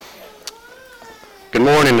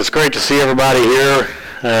Good morning. It's great to see everybody here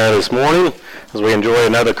this morning as we enjoy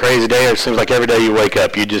another crazy day. It seems like every day you wake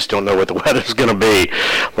up, you just don't know what the weather's going to be.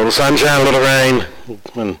 A little sunshine, a little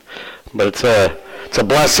rain, but it's a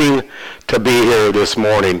blessing to be here this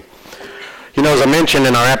morning. You know, as I mentioned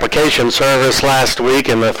in our application service last week,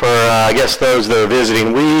 and for I guess those that are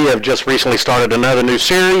visiting, we have just recently started another new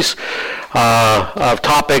series of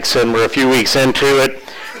topics, and we're a few weeks into it.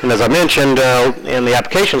 And as I mentioned in the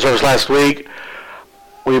application service last week,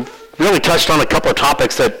 we've really touched on a couple of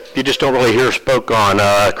topics that you just don't really hear spoke on.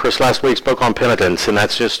 Chris last week spoke on penitence, and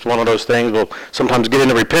that's just one of those things. We'll sometimes get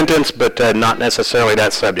into repentance, but not necessarily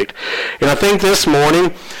that subject. And I think this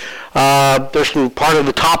morning there's some part of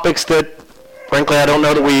the topics that, frankly, I don't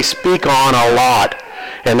know that we speak on a lot,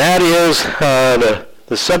 and that is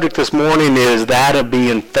the subject this morning is that of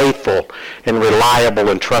being faithful and reliable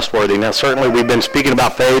and trustworthy. Now, certainly we've been speaking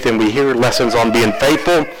about faith, and we hear lessons on being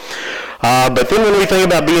faithful. But then when we think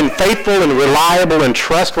about being faithful and reliable and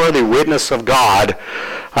trustworthy witness of God,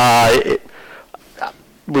 I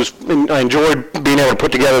enjoyed being able to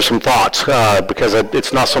put together some thoughts because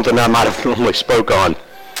it's not something I might have normally spoke on.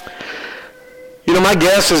 You know, my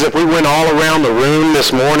guess is if we went all around the room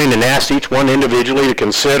this morning and asked each one individually to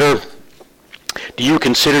consider, do you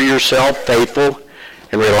consider yourself faithful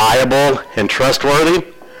and reliable and trustworthy?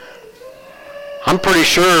 I'm pretty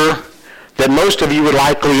sure that most of you would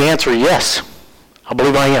likely answer, yes, I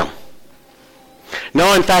believe I am.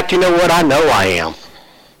 No, in fact, you know what? I know I am.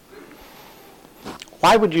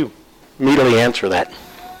 Why would you immediately answer that?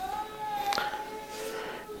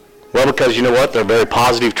 Well, because you know what? They're very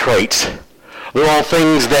positive traits. They're all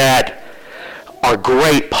things that are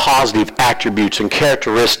great positive attributes and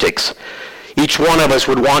characteristics. Each one of us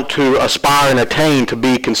would want to aspire and attain to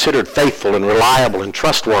be considered faithful and reliable and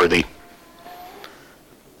trustworthy.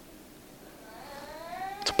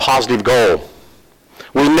 It's a positive goal.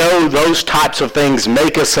 We know those types of things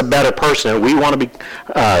make us a better person, and we want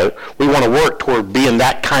to work toward being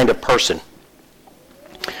that kind of person.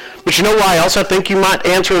 But you know why else I think you might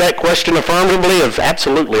answer that question affirmatively? Of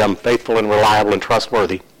absolutely, I'm faithful and reliable and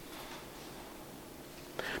trustworthy.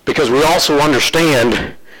 Because we also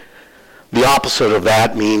understand the opposite of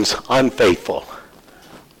that means unfaithful,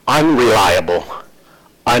 unreliable,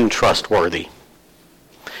 untrustworthy.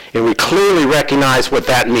 And we clearly recognize what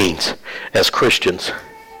that means as Christians.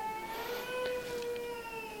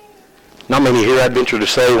 Not many here, I'd venture to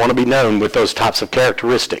say, want to be known with those types of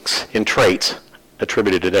characteristics and traits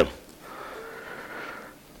attributed to them.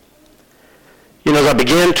 You know, as I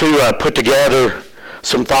began to put together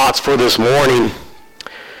some thoughts for this morning,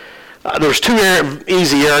 there's two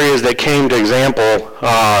easy areas that came to example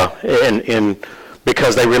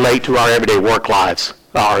because they relate to our everyday work lives.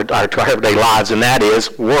 To our everyday lives, and that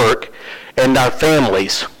is work and our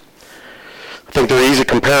families. I think there are easy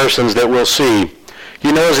comparisons that we'll see.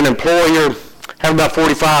 You know, as an employer, I have about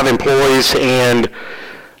 45 employees, and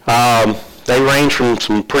they range from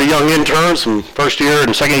some pretty young interns, some first year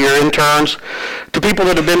and second year interns, to people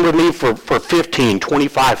that have been with me for 15,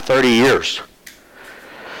 25, 30 years.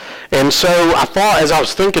 And so I thought, as I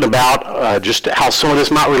was thinking about just how some of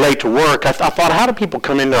this might relate to work, I thought, how do people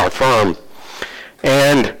come into our firm?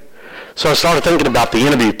 And so I started thinking about the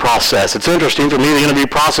interview process. It's interesting. For me, the interview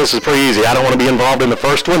process is pretty easy. I don't want to be involved in the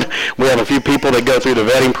first one. We have a few people that go through the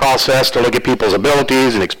vetting process to look at people's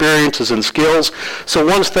abilities and experiences and skills. So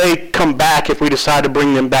once they come back, if we decide to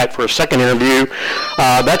bring them back for a second interview,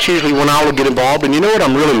 that's usually when I will get involved. And you know what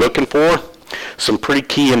I'm really looking for? Some pretty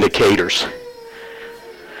key indicators.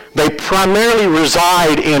 They primarily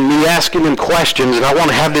reside in me asking them questions, and I want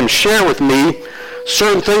to have them share with me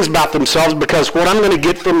certain things about themselves, because what I'm going to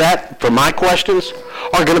get from my questions,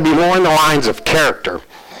 are going to be more in the lines of character,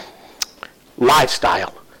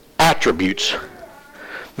 lifestyle, attributes,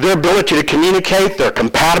 their ability to communicate, their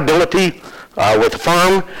compatibility with the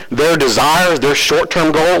firm, their desires, their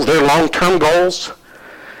short-term goals, their long-term goals.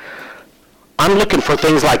 I'm looking for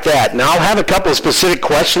things like that. Now, I'll have a couple of specific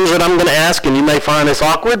questions that I'm going to ask, and you may find this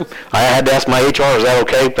awkward. I had to ask my HR, is that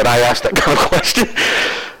okay that I asked that kind of question?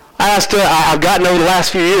 I've gotten over the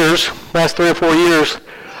last few years, last 3 or 4 years,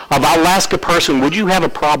 I'll ask a person, would you have a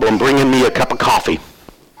problem bringing me a cup of coffee?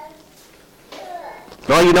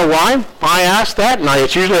 Well, you know why I ask that? And I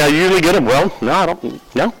usually get it, well, no, I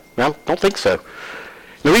don't think so.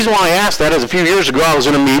 The reason why I asked that is a few years ago I was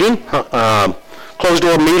in a meeting, closed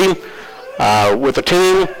door meeting with a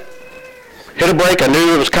team. Hit a break. I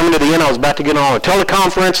knew it was coming to the end. I was about to get on a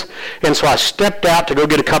teleconference, and so I stepped out to go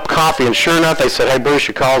get a cup of coffee, and sure enough, they said, hey, Bruce,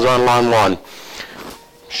 your call's on line 1.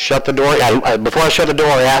 Shut the door. Before I shut the door,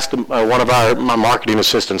 I asked one of my marketing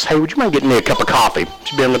assistants, hey, would you mind getting me a cup of coffee?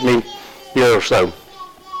 She's been with me a year or so.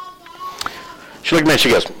 She looked at me and she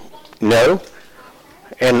goes, no.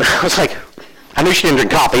 And I was like, I knew she didn't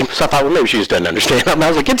drink coffee, so I thought, well, maybe she just doesn't understand. I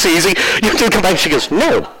was like, it's easy. You have to come back. She goes,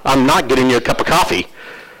 no, I'm not getting you a cup of coffee.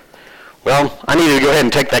 Well, I needed to go ahead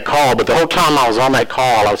and take that call, but the whole time I was on that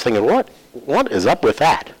call, I was thinking, what is up with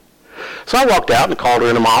that? So I walked out and called her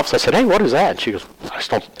into my office. I said, hey, what is that? And she goes,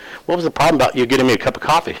 what was the problem about you getting me a cup of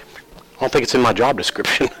coffee? I don't think it's in my job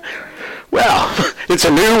description. Well, it's a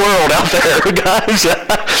new world out there, guys.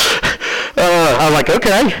 I was like,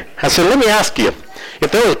 okay. I said, let me ask you,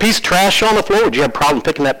 if there was a piece of trash on the floor, would you have a problem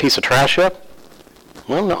picking that piece of trash up?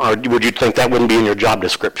 Well, no. Or would you think that wouldn't be in your job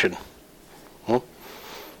description? Well,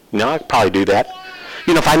 no, I'd probably do that.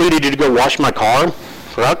 You know, if I needed you to go wash my car,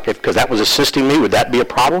 because that was assisting me, would that be a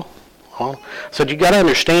problem? Well, I said, you got to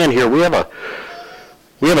understand here, we have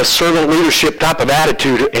a servant leadership type of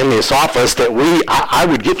attitude in this office that I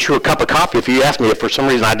would get you a cup of coffee if you asked me. If for some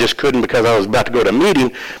reason I just couldn't because I was about to go to a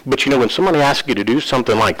meeting. But you know, when somebody asks you to do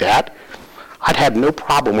something like that, I'd have no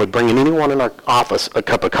problem with bringing anyone in our office a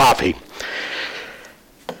cup of coffee.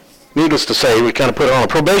 Needless to say, we kind of put her on a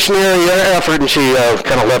probationary effort, and she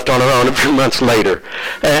kind of left on her own a few months later.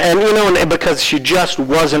 And you know, and because she just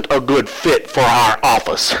wasn't a good fit for our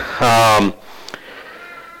office.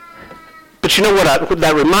 But you know what,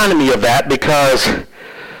 that reminded me of that because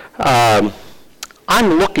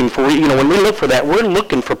I'm looking for, you know, when we look for that, we're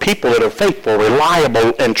looking for people that are faithful,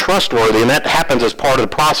 reliable, and trustworthy, and that happens as part of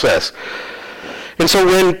the process. And so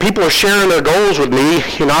when people are sharing their goals with me,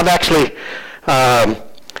 you know, I've actually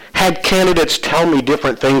had candidates tell me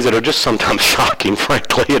different things that are just sometimes shocking,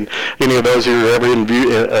 frankly, and any of those who are ever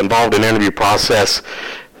involved in the interview process,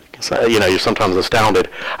 you know, you're sometimes astounded.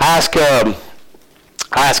 I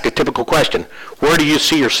ask a typical question. Where do you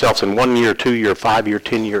see yourselves in 1 year, 2 year, 5 year,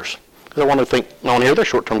 10 years? Because I want to think on here, they're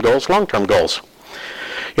short-term goals, long-term goals.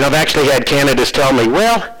 You know, I've actually had candidates tell me,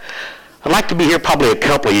 well, I'd like to be here probably a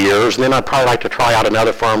couple of years, and then I'd probably like to try out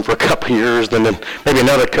another firm for a couple of years, and then maybe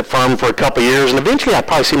another firm for a couple of years, and eventually I'd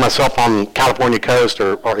probably see myself on California coast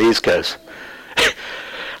or East Coast.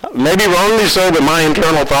 Maybe wrongly so, but my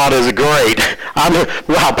internal thought is great.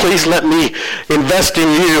 Wow, please let me invest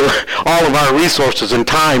in you all of our resources and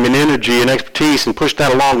time and energy and expertise and push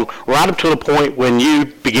that along right up to the point when you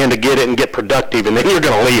begin to get it and get productive, and then you're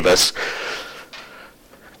going to leave us.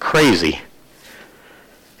 Crazy.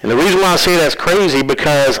 And the reason why I say that's crazy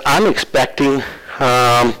because I'm expecting,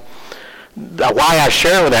 why I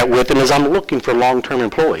share that with them is I'm looking for long-term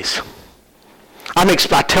employees. I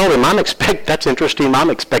tell them, that's interesting, I'm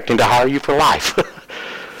expecting to hire you for life.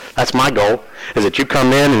 That's my goal, is that you come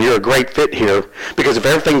in and you're a great fit here. Because if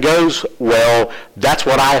everything goes well, that's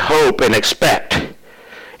what I hope and expect.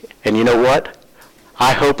 And you know what?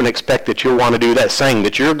 I hope and expect that you'll want to do that same,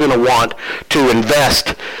 that you're going to want to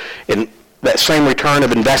invest in that same return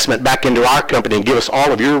of investment back into our company and give us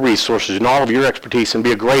all of your resources and all of your expertise and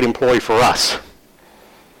be a great employee for us.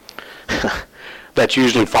 That's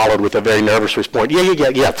usually followed with a very nervous response.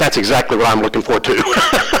 Yeah, that's exactly what I'm looking for too.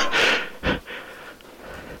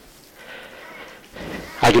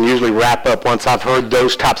 I can usually wrap up, once I've heard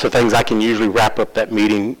those types of things, I can usually wrap up that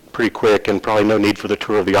meeting pretty quick and probably no need for the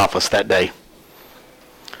tour of the office that day.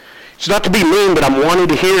 It's not to be mean, but I'm wanting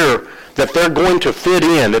to hear that they're going to fit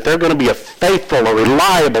in, that they're going to be a faithful, a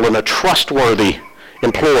reliable, and a trustworthy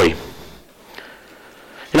employee.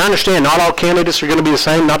 And I understand not all candidates are going to be the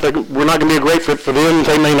same. We're not going to be a great fit for them.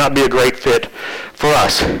 They may not be a great fit for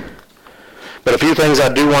us. But a few things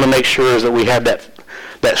I do want to make sure is that we have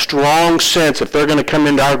that strong sense, if they're going to come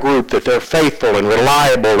into our group, that they're faithful and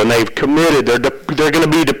reliable and they've committed. They're going to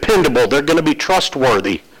be dependable. They're going to be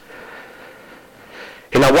trustworthy.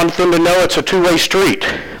 And I want them to know it's a two-way street.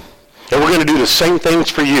 And we're going to do the same things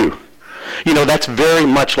for you. You know, that's very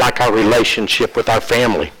much like our relationship with our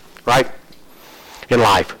family, right? In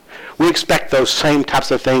life. We expect those same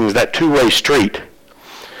types of things, that two-way street.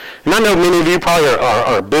 And I know many of you probably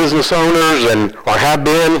are business owners or have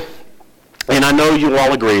been, and I know you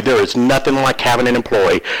all agree there is nothing like having an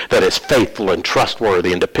employee that is faithful and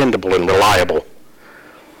trustworthy and dependable and reliable.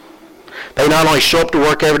 They not only show up to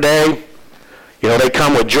work every day, you know, they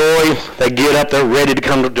come with joy, they get up, they're ready to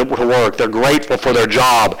come to work, they're grateful for their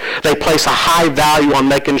job. They place a high value on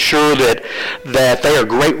making sure that they are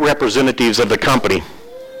great representatives of the company.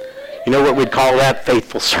 You know what we'd call that?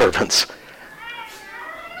 Faithful servants.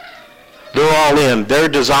 They're all in. Their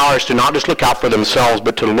desire is to not just look out for themselves,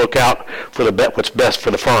 but to look out for what's best for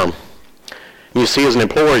the firm. And you see, as an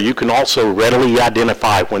employer, you can also readily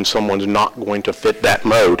identify when someone's not going to fit that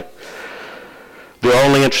mode. They're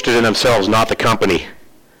only interested in themselves, not the company.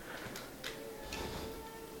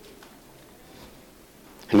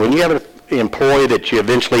 And when you have employee that you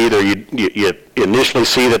eventually either you initially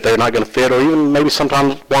see that they're not going to fit, or even maybe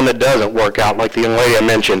sometimes one that doesn't work out, like the young lady I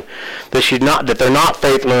mentioned, that they're not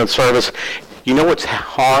faithful in service. You know what's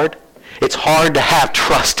hard? It's hard to have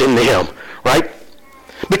trust in them, right?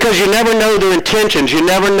 Because you never know their intentions. You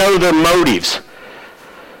never know their motives.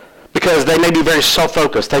 Because they may be very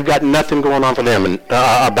self-focused. They've got nothing going on for them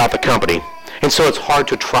about the company. And so it's hard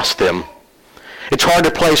to trust them. It's hard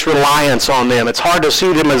to place reliance on them. It's hard to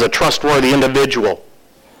see them as a trustworthy individual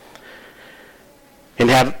and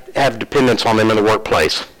have dependence on them in the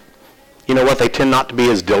workplace. You know what? They tend not to be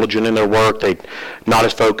as diligent in their work. They're not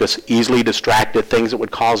as focused, easily distracted, things that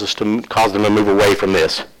would cause them to move away from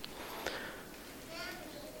this.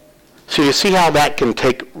 So you see how that can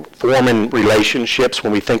take form in relationships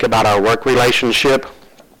when we think about our work relationship?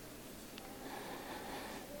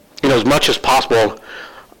 You know, as much as possible,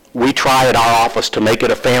 we try at our office to make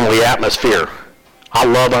it a family atmosphere. I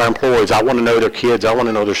love our employees. I want to know their kids. I want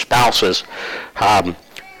to know their spouses.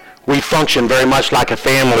 We function very much like a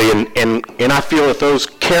family, and I feel that those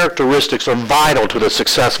characteristics are vital to the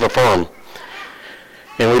success of a firm.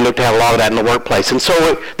 And we look to have a lot of that in the workplace. And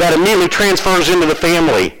so that immediately transfers into the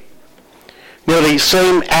family. You know, the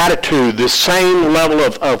same attitude, the same level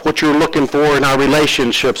of what you're looking for in our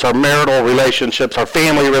relationships, our marital relationships, our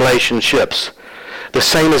family relationships. The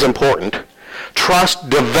same is important.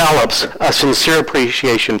 Trust develops a sincere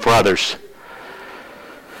appreciation for others.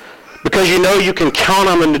 Because you know you can count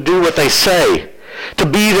on them to do what they say, to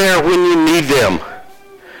be there when you need them,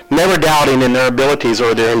 never doubting in their abilities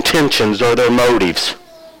or their intentions or their motives.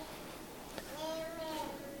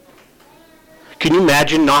 Can you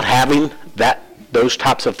imagine not having those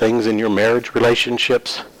types of things in your marriage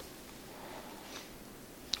relationships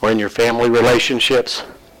or in your family relationships?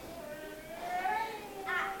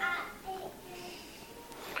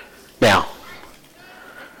 Now,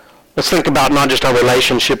 let's think about not just our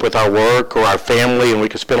relationship with our work or our family, and we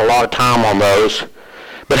could spend a lot of time on those,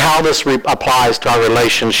 but how this applies to our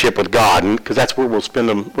relationship with God, because that's where we'll spend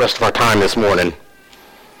the rest of our time this morning.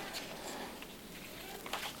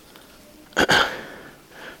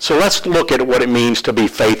 So let's look at what it means to be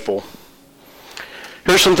faithful.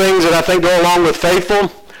 Here's some things that I think go along with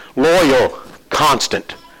faithful. Loyal,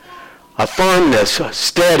 constant. A firmness,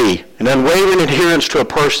 steady, an unwavering adherence to a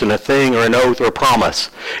person, a thing, or an oath, or a promise.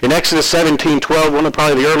 In Exodus 17:12, one of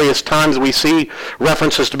probably the earliest times we see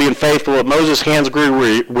references to being faithful, Moses' hands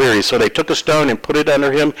grew weary, so they took a stone and put it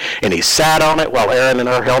under him, and he sat on it while Aaron and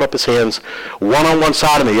Hur held up his hands, one on one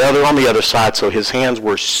side and the other on the other side, so his hands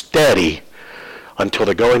were steady until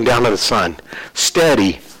the going down of the sun.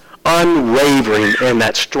 Steady, unwavering in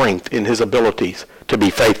that strength in his abilities to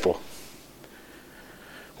be faithful.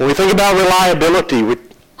 When we think about reliability, we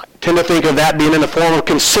tend to think of that being in the form of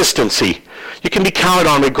consistency. You can be counted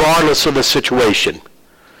on regardless of the situation.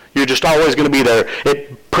 You're just always going to be there.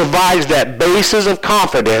 It provides that basis of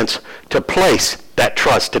confidence to place that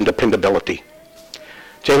trust and dependability.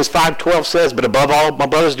 James 5:12 says, "But above all, my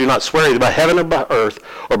brothers, do not swear either by heaven or by earth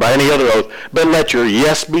or by any other oath, but let your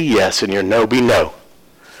yes be yes and your no be no,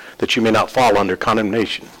 that you may not fall under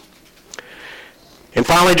condemnation." And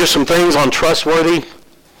finally, just some things on trustworthy,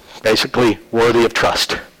 basically worthy of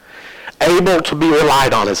trust. Able to be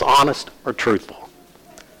relied on as honest or truthful.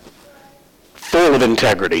 Full of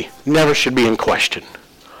integrity, never should be in question.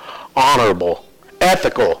 Honorable,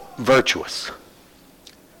 ethical, virtuous.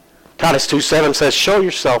 Titus 2:7 says, "Show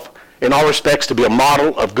yourself in all respects to be a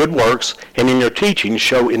model of good works, and in your teaching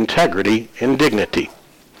show integrity and dignity."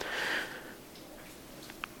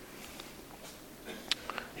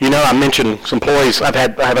 You know, I mentioned some employees. I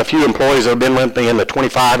have a few employees that have been with me in the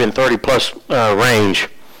 25 and 30 plus range.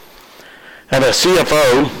 I have a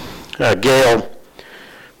CFO, Gail.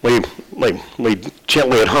 We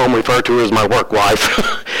gently at home refer to her as my work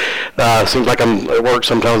wife. Seems like I'm at work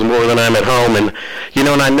sometimes more than I'm at home, and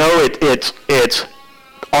and I know it's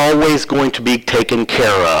always going to be taken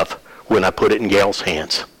care of when I put it in Gail's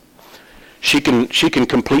hands. She can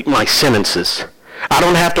complete my sentences. I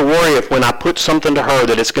don't have to worry if when I put something to her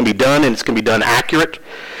that it's going to be done, and it's going to be done accurate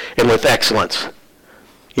and with excellence.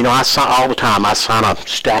 You know, I sign all the time. I sign a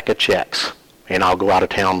stack of checks, and I'll go out of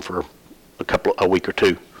town for a week or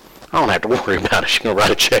two. I don't have to worry about it. She's going to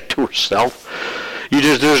write a check to herself.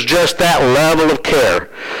 There's just that level of care.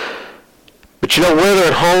 But you know, whether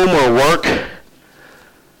at home or work,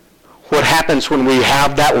 what happens when we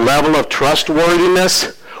have that level of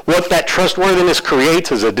trustworthiness, what that trustworthiness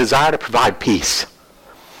creates is a desire to provide peace.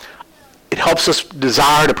 It helps us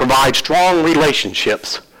desire to provide strong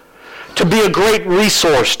relationships, to be a great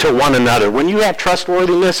resource to one another. When you have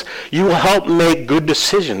trustworthiness, you will help make good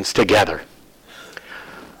decisions together.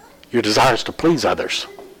 Your desire is to please others.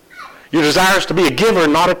 Your desire is to be a giver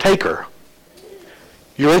and not a taker.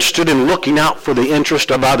 You're interested in looking out for the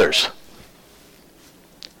interest of others.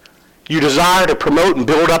 You desire to promote and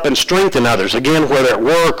build up and strengthen others, again, whether at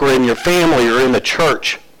work or in your family or in the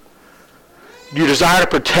church. You desire to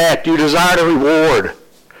protect, you desire to reward,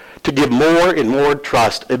 to give more and more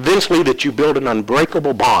trust, eventually that you build an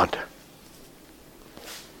unbreakable bond.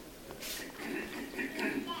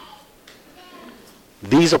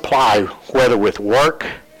 These apply whether with work,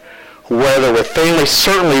 whether with family.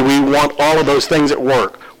 Certainly we want all of those things at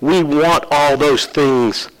work. We want all those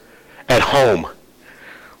things at home.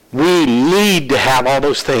 We need to have all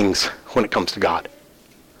those things when it comes to God.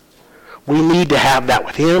 We need to have that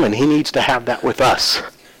with him, and he needs to have that with us.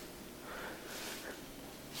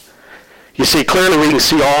 You see, clearly we can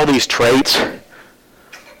see all these traits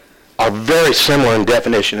are very similar in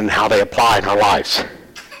definition in how they apply in our lives.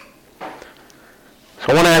 So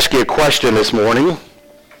I want to ask you a question this morning.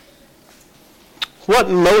 What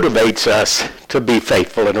motivates us to be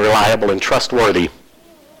faithful and reliable and trustworthy?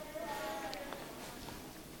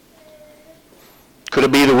 Could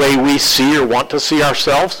it be the way we see or want to see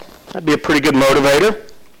ourselves? That'd be a pretty good motivator.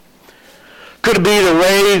 Could it be the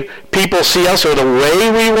way people see us or the way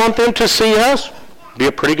we want them to see us? Be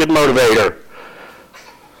a pretty good motivator.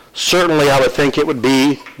 Certainly I would think it would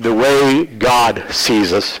be the way God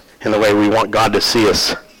sees us and the way we want God to see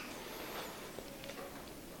us.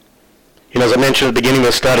 You know, as I mentioned at the beginning of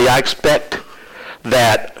the study, I expect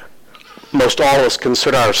that most all of us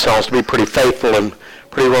consider ourselves to be pretty faithful and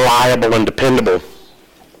pretty reliable and dependable.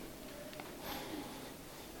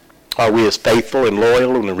 Are we as faithful and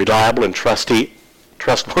loyal and reliable and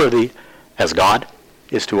trustworthy as God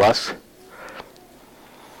is to us?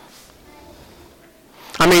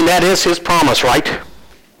 I mean, that is his promise, right?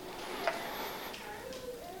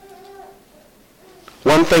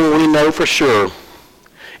 One thing we know for sure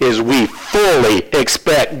is we fully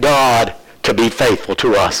expect God to be faithful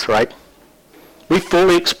to us, right? We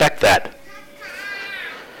fully expect that.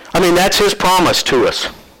 I mean, that's his promise to us.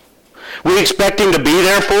 We expect him to be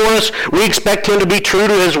there for us. We expect him to be true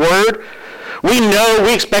to his word.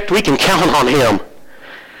 We expect we can count on him.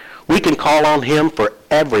 We can call on him for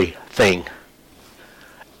everything.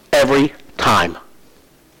 Every time.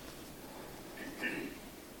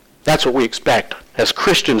 That's what we expect. As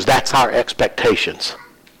Christians, that's our expectations.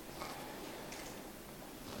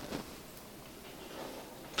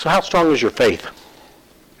 So how strong is your faith?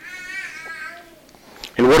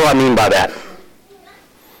 And what do I mean by that?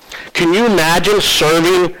 Can you imagine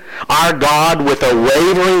serving our God with a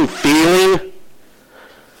wavering feeling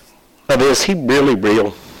of, is he really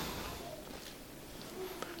real?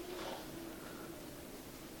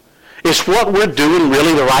 Is what we're doing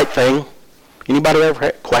really the right thing? Anybody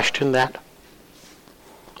ever questioned that?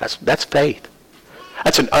 That's faith.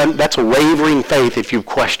 That's a wavering faith if you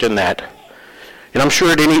question that. And I'm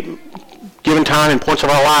sure at any given time and points of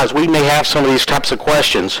our lives, we may have some of these types of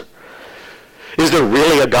questions. Is there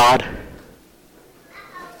really a God?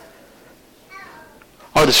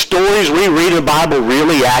 Are the stories we read in the Bible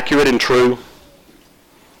really accurate and true?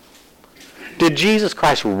 Did Jesus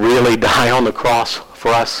Christ really die on the cross for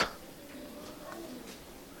us?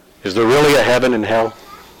 Is there really a heaven and hell?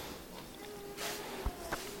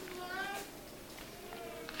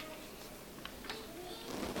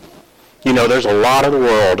 You know, there's a lot of the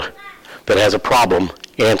world that has a problem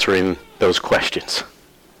answering those questions.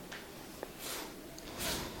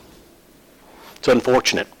 It's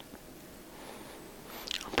unfortunate.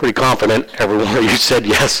 I'm pretty confident every one of you said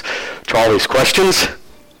yes to all these questions.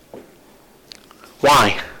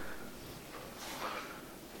 Why?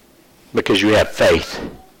 Because you have faith.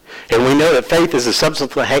 And we know that faith is the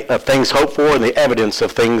substance of things hoped for and the evidence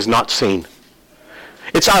of things not seen.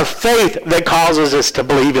 It's our faith that causes us to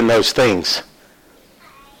believe in those things.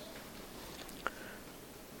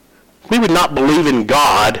 We would not believe in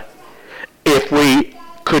God if we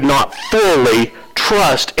could not fully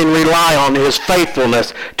trust and rely on his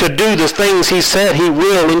faithfulness to do the things he said he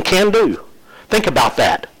will and can do. Think about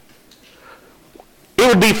that. It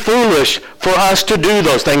would be foolish for us to do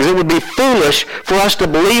those things. It would be foolish for us to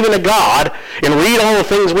believe in a God and read all the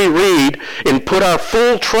things we read and put our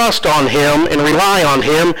full trust on him and rely on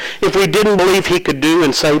him if we didn't believe he could do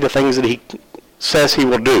and say the things that he says he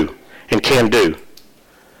will do and can do.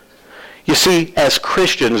 You see, as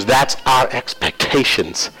Christians, that's our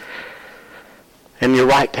expectations. And you're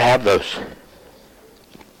right to have those.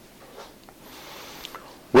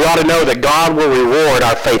 We ought to know that God will reward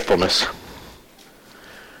our faithfulness.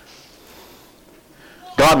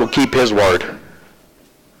 God will keep his word.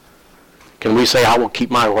 Can we say, I will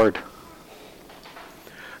keep my word?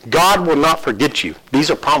 God will not forget you. These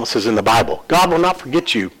are promises in the Bible. God will not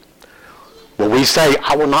forget you. Well, we say,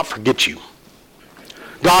 I will not forget you.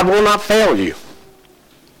 God will not fail you.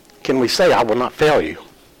 Can we say, I will not fail you?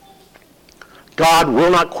 God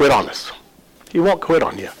will not quit on us. He won't quit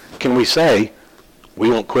on you. Can we say, we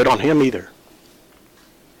won't quit on him either?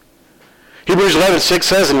 Hebrews 11:6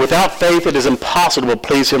 says, and without faith it is impossible to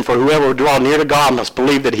please him, for whoever will draw near to God must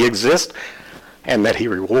believe that he exists and that he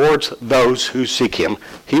rewards those who seek him.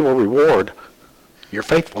 He will reward your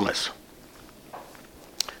faithfulness.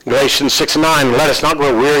 Galatians 6:9, let us not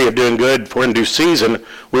grow weary of doing good, for in due season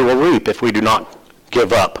we will reap if we do not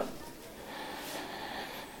give up.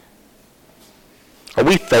 Are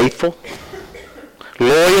we faithful?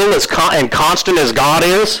 Loyal and constant as God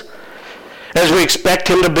is? As we expect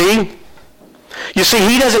him to be? You see,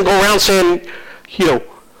 he doesn't go around saying,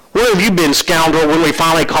 where have you been, scoundrel, when we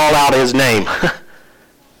finally call out his name?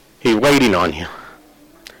 He's waiting on you.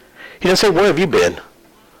 He doesn't say, where have you been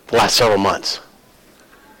the last several months?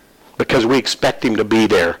 Because we expect him to be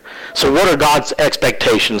there. So what are God's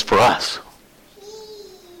expectations for us?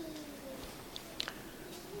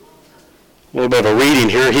 A little bit of a reading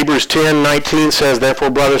here. Hebrews 10:19 says, therefore,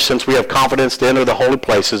 brothers, since we have confidence to enter the holy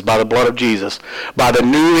places by the blood of Jesus, by the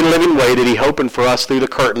new and living way that he opened for us through the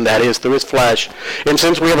curtain, that is, through his flesh, and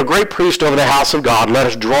since we have a great priest over the house of God, let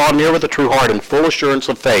us draw near with a true heart and full assurance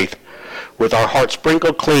of faith, with our hearts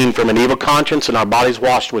sprinkled clean from an evil conscience and our bodies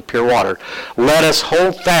washed with pure water. Let us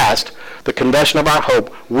hold fast the confession of our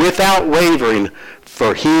hope without wavering,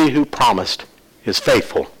 for he who promised is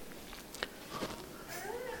faithful.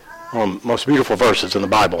 One of the most beautiful verses in the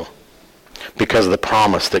Bible because of the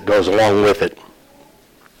promise that goes along with it.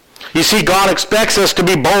 You see, God expects us to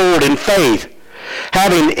be bold in faith,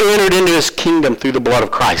 having entered into his kingdom through the blood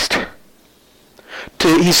of Christ.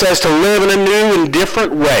 He says to live in a new and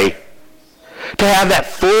different way, to have that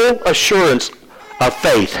full assurance of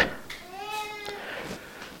faith,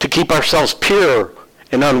 to keep ourselves pure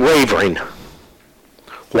and unwavering.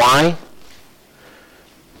 Why?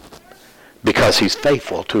 Because he's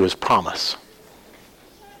faithful to his promise.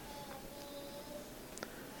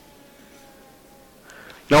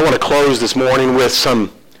 Now I want to close this morning with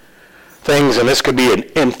some things, and this could be an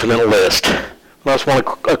infinite list. I just want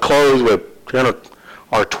to close with 10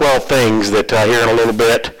 or 12 things that here in a little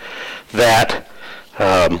bit that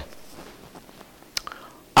I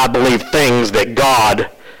believe things that God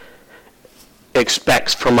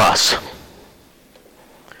expects from us.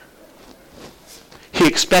 He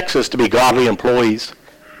expects us to be godly employees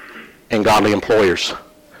and godly employers.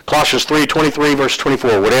 Colossians 3:23, verse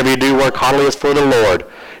 24, whatever you do, work heartily as for the Lord,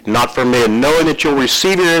 not for men, knowing that you'll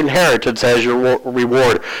receive your inheritance as your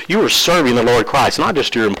reward. You are serving the Lord Christ, not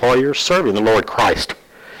just your employer, you're serving the Lord Christ.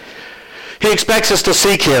 He expects us to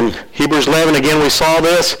seek him. Hebrews 11, again, we saw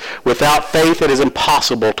this. Without faith, it is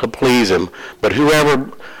impossible to please him. But whoever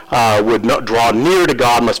would not draw near to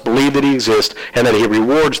God must believe that he exists and that he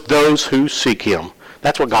rewards those who seek him.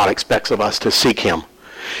 That's what God expects of us, to seek him.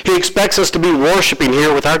 He expects us to be worshiping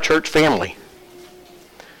here with our church family.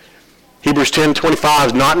 Hebrews 10:25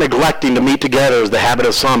 is not neglecting to meet together as the habit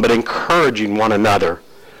of some, but encouraging one another,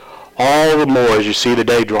 all the more as you see the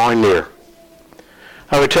day drawing near.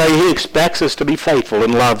 I would tell you, he expects us to be faithful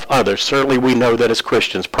and love others. Certainly we know that as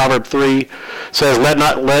Christians. Proverbs 3 says,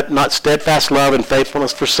 let not steadfast love and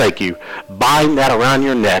faithfulness forsake you. Bind that around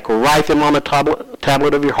your neck. Write them on the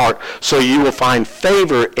tablet of your heart, so you will find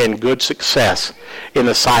favor and good success in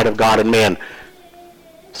the sight of God and man.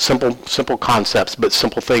 Simple concepts, but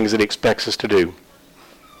simple things that he expects us to do.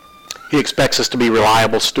 He expects us to be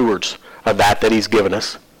reliable stewards of that he's given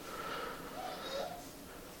us.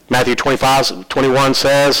 Matthew 25:21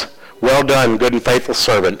 says, well done, good and faithful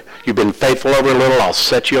servant. You've been faithful over a little, I'll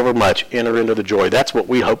set you over much. Enter into the joy. That's what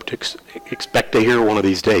we hope to expect to hear one of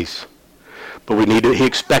these days. But he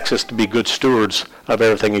expects us to be good stewards of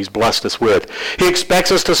everything he's blessed us with. He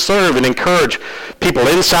expects us to serve and encourage people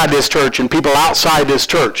inside this church and people outside this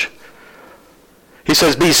church. He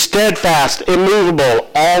says, be steadfast, immovable,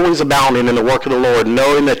 always abounding in the work of the Lord,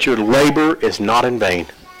 knowing that your labor is not in vain.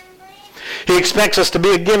 He expects us to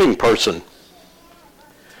be a giving person.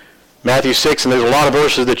 Matthew 6, and there's a lot of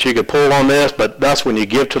verses that you could pull on this, but thus when you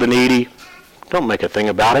give to the needy, don't make a thing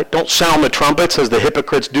about it. Don't sound the trumpets as the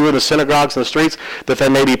hypocrites do in the synagogues and the streets, that they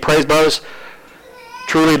may be praised by us.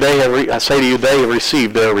 Truly, I say to you, they have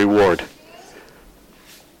received their reward.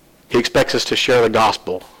 He expects us to share the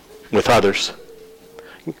gospel with others.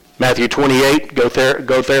 Matthew 28,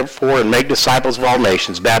 go therefore and make disciples of all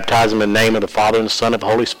nations, baptize them in the name of the Father and the Son and the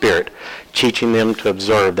Holy Spirit, teaching them to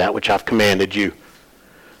observe that which I've commanded you.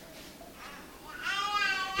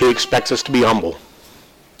 He expects us to be humble.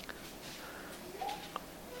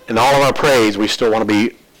 in all of our praise, we still want to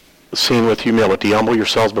be seen with humility. Humble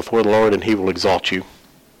yourselves before the Lord, and he will exalt you.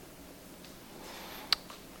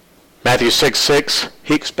 Matthew 6:6,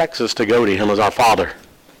 he expects us to go to him as our Father.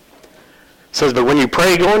 It says, but when you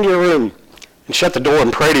pray, go into your room and shut the door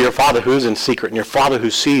and pray to your Father who is in secret, and your Father who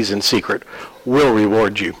sees in secret will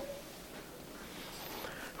reward you.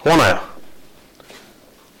 I want to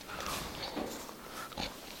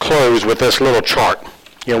close with this little chart.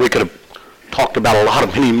 We could have talked about a lot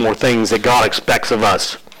of many more things that God expects of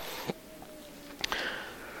us.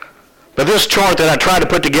 But this chart that I tried to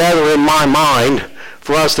put together in my mind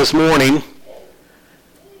for us this morning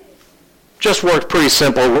just works pretty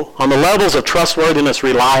simple on the levels of trustworthiness,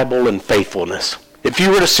 reliable, and faithfulness. If you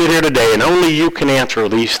were to sit here today and only you can answer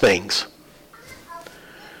these things,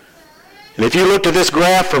 and if you looked at this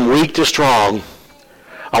graph from weak to strong,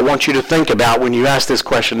 I want you to think about when you ask this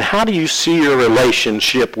question, how do you see your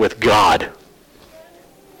relationship with God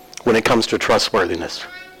when it comes to trustworthiness?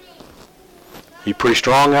 Are you pretty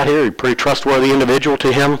strong out here? Are you a pretty trustworthy individual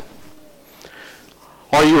to him?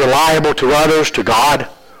 Are you reliable to others, to God?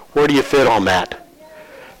 Where do you fit on that?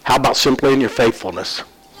 How about simply in your faithfulness?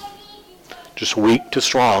 Just weak to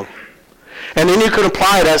strong. And then you can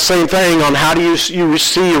apply that same thing on how do you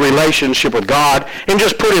see your relationship with God, and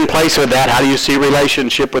just put in place of that, how do you see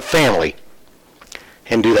relationship with family?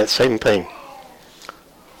 And do that same thing.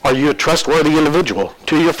 Are you a trustworthy individual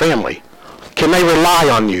to your family? Can they rely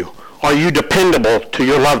on you? Are you dependable to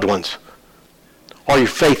your loved ones? Are you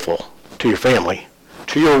faithful to your family,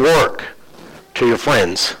 to your work, to your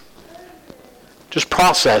friends? Just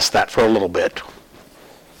process that for a little bit.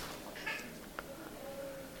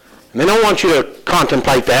 And then I want you to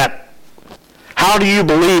contemplate that. How do you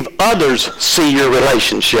believe others see your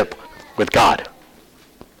relationship with God?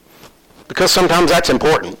 Because sometimes that's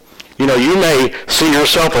important. You may see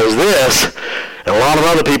yourself as this, and a lot of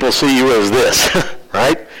other people see you as this,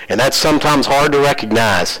 right? And that's sometimes hard to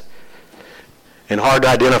recognize and hard to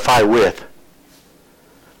identify with.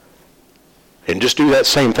 And just do that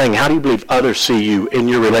same thing. How do you believe others see you in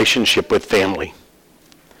your relationship with family?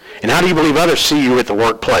 And how do you believe others see you at the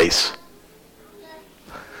workplace?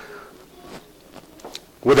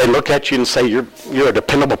 Will they look at you and say, you're a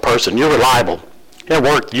dependable person, you're reliable. At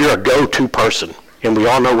work, you're a go-to person. And we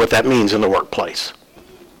all know what that means in the workplace.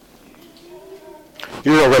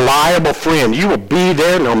 You're a reliable friend. You will be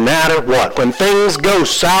there no matter what. When things go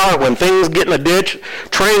sour, when things get in a ditch,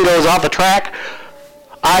 train goes off the track,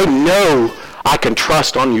 I know I can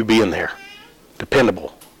trust on you being there.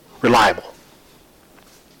 Dependable, reliable.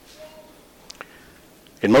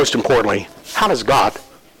 And most importantly, how does God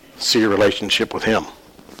see your relationship with him?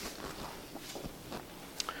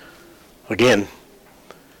 Again,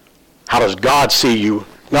 how does God see you,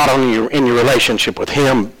 not only in your relationship with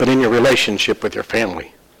him, but in your relationship with your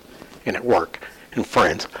family and at work and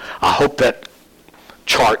friends? I hope that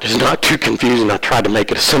chart is not too confusing. I tried to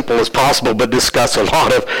make it as simple as possible, but discuss a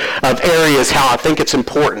lot of areas how I think it's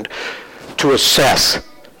important to assess.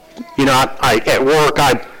 At work,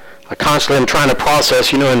 I constantly am trying to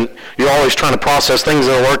process, and you're always trying to process things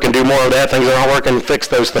that work and do more of that, things that aren't working, and fix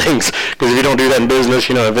those things. Because if you don't do that in business,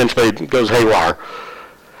 eventually it goes haywire.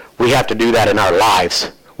 We have to do that in our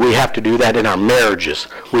lives. We have to do that in our marriages.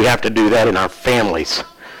 We have to do that in our families.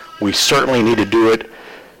 We certainly need to do it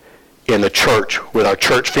in the church, with our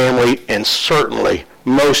church family, and certainly,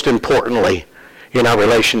 most importantly, in our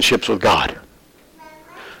relationships with God.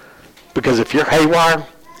 Because if you're haywire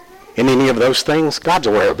in any of those things, God's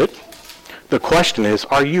aware of it. The question is,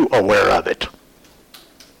 are you aware of it?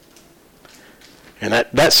 And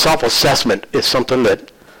that self-assessment is something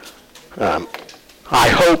that I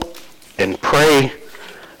hope and pray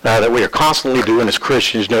that we are constantly doing as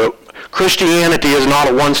Christians. Christianity is not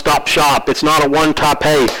a one-stop shop. It's not a one-top,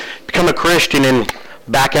 hey, become a Christian and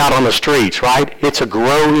back out on the streets, right? It's a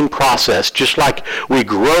growing process. Just like we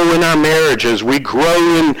grow in our marriages, we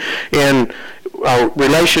grow in our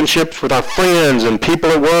relationships with our friends and people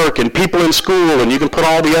at work and people in school, and you can put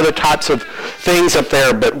all the other types of things up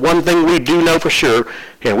there. But one thing we do know for sure,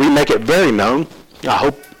 and we make it very known,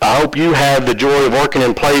 I hope you have the joy of working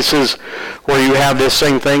in places where you have this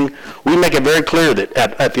same thing. We make it very clear that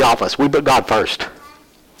at the office, we put God first.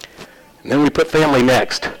 And then we put family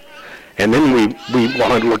next. And then we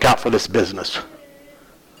want to look out for this business.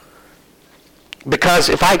 Because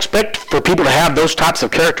if I expect for people to have those types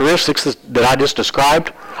of characteristics that I just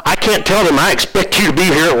described, I can't tell them I expect you to be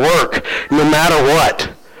here at work no matter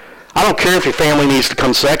what. I don't care if your family needs to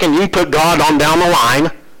come second. You put God on down the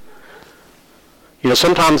line.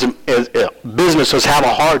 Sometimes businesses have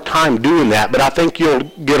a hard time doing that, but I think you'll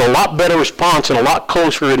get a lot better response and a lot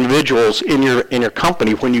closer individuals in your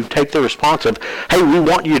company when you take the response of, hey, we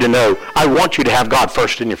want you to know, I want you to have God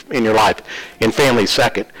first in your life, and family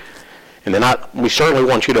second. And then we certainly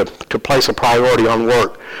want you to place a priority on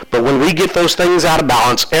work. But when we get those things out of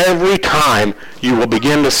balance, every time you will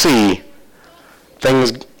begin to see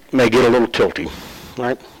things may get a little tilty,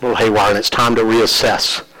 right? A little haywire, and it's time to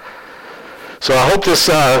reassess. So I hope this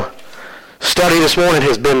study this morning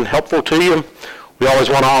has been helpful to you. We always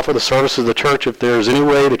want to offer the service of the church. If there's any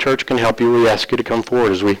way the church can help you, we ask you to come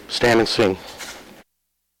forward as we stand and sing.